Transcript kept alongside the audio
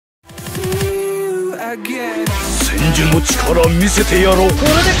戦時の力見せてやろう。これ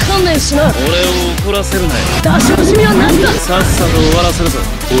で観念しな。俺を怒らせるなよ。出し惜しみは何だ。さっさと終わらせるぞ。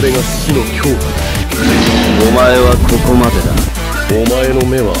俺が死の恐怖だ。お前はここまでだ。お前の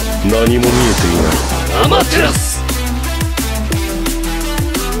目は何も見えていない。アマテラス。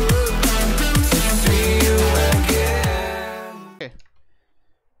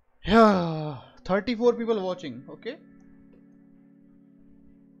Yeah, 34 people watching. Okay,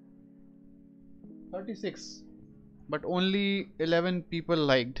 36, but only 11 people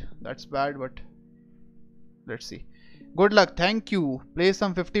liked. That's bad, but let's see. Good luck. Thank you. Play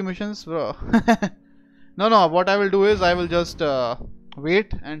some 50 missions, bro. No, what I will do is I will just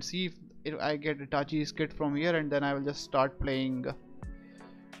wait and see if I get Itachi's kit from here, and then I will just start playing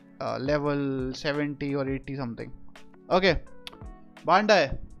level 70 or 80 something. Okay,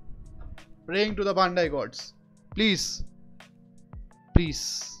 Bandai. Praying to the Bandai gods. Please.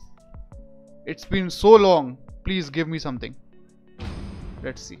 Please. It's been so long. Please give me something.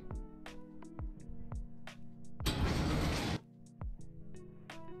 Let's see.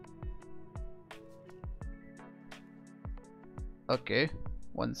 Okay.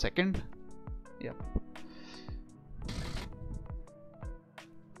 1 second. Yep.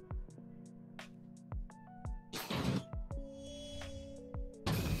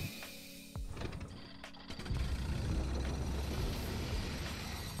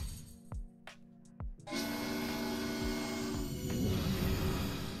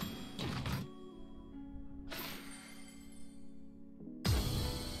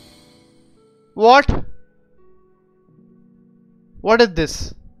 What? What is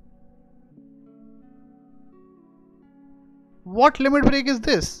this? What limit break is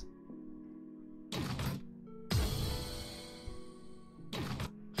this?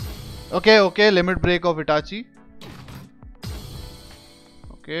 Okay, limit break of Itachi.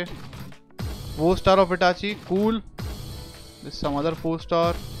 Okay. 4-star of Itachi, cool. This is some other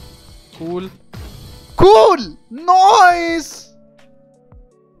 4-star. Cool. Cool! Nice!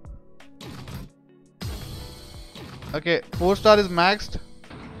 Okay, 4-star is maxed.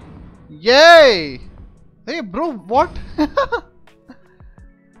 Yay! Hey bro, what?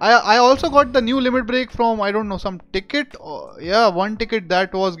 I also got the new limit break from, I don't know, some ticket. Yeah, one ticket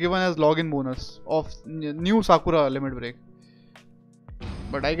that was given as login bonus of new Sakura limit break.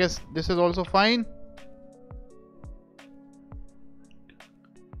 But I guess this is also fine.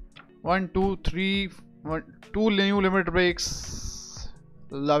 1, 2, 3, 2 new limit breaks.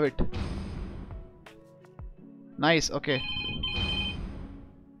 Love it. Nice, okay.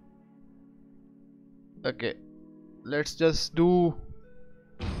 Okay, let's just do.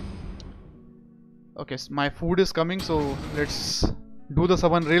 Okay, so my food is coming, so let's do the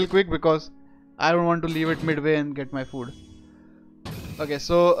summon real quick because I don't want to leave it midway and get my food. Okay,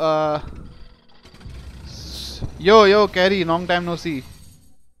 so yo Carrie, long time no see.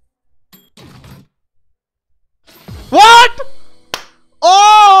 What?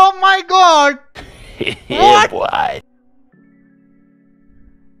 Oh my god! Yeah, boy.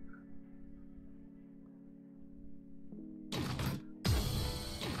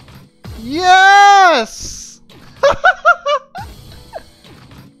 Yes!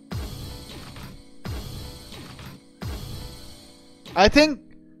 I think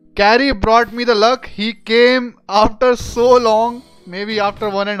Carrie brought me the luck. He came after so long, maybe after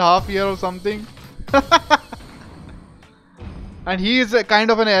 1.5 years or something. And he is a kind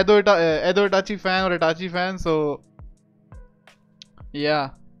of an Edo Itachi fan or Itachi fan, so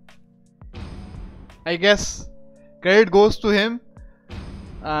yeah, I guess credit goes to him.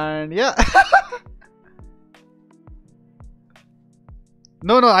 And yeah.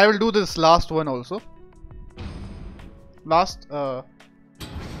 No, I will do this last one also. Last no,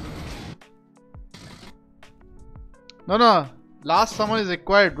 last summon is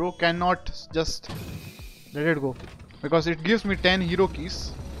required, bro. Cannot just let it go because it gives me 10 hero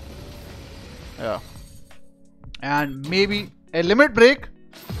keys. Yeah, and maybe a limit break.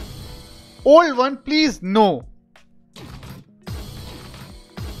 Old one, please. No.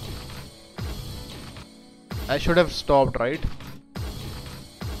 I should have stopped, right?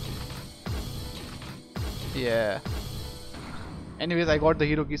 Yeah. Anyways, I got the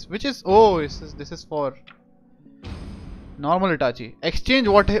hero keys, which is this is for normal Itachi. Exchange.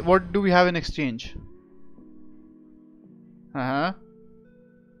 What do we have in exchange?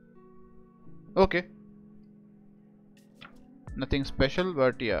 Okay. Nothing special,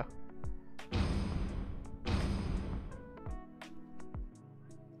 but yeah.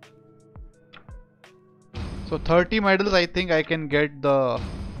 So 30 medals, I think I can get the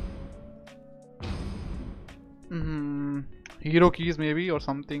Hero keys maybe, or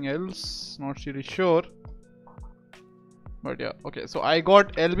something else. Not really sure. But yeah, okay. So I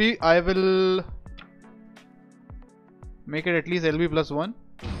got LB. I will make it at least LB plus 1.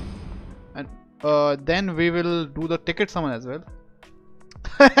 And then we will do the ticket summon as well.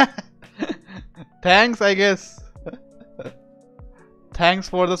 Thanks, I guess. Thanks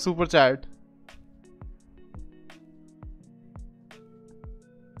for the super chat.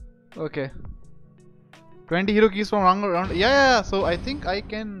 Okay. 20 hero keys from round. Yeah. So I think I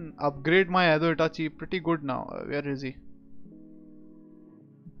can upgrade my Edo Itachi pretty good now. Where is he?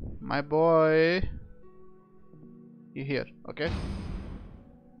 My boy. Here. Okay.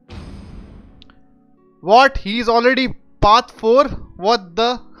 What? He's already path 4? What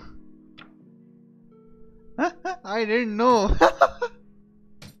the? I didn't know.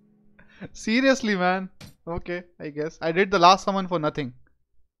 Seriously, man. Okay, I guess. I did the last summon for nothing.